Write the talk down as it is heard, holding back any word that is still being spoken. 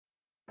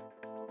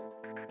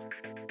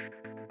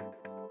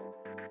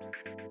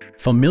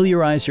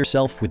Familiarize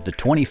yourself with the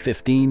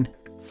 2015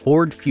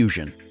 Ford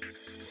Fusion.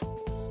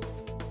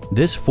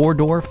 This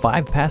four-door,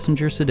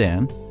 five-passenger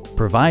sedan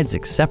provides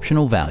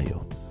exceptional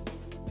value.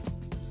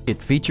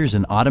 It features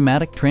an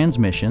automatic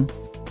transmission,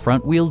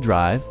 front-wheel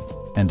drive,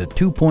 and a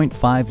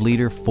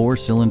 2.5-liter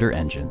four-cylinder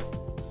engine.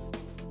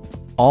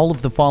 All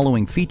of the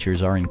following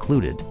features are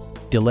included: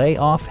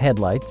 delay-off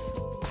headlights,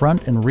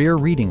 front and rear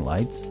reading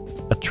lights,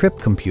 a trip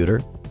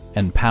computer,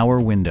 and power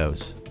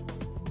windows.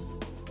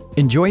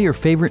 Enjoy your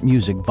favorite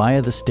music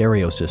via the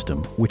stereo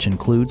system, which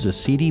includes a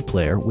CD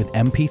player with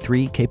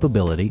MP3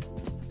 capability,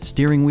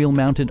 steering wheel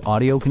mounted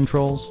audio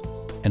controls,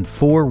 and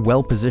 4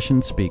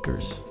 well-positioned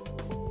speakers.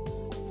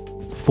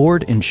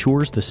 Ford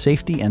ensures the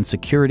safety and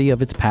security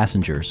of its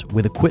passengers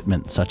with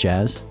equipment such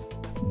as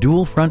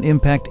dual front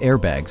impact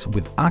airbags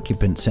with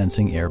occupant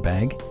sensing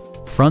airbag,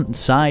 front and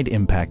side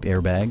impact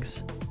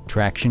airbags,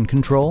 traction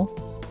control,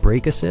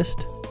 brake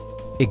assist,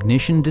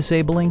 ignition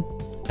disabling,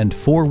 and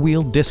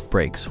 4-wheel disc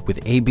brakes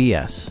with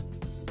ABS.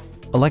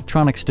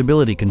 Electronic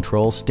stability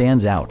control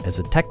stands out as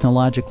a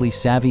technologically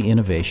savvy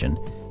innovation,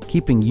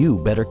 keeping you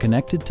better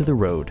connected to the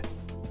road.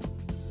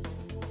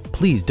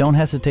 Please don't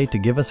hesitate to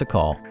give us a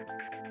call.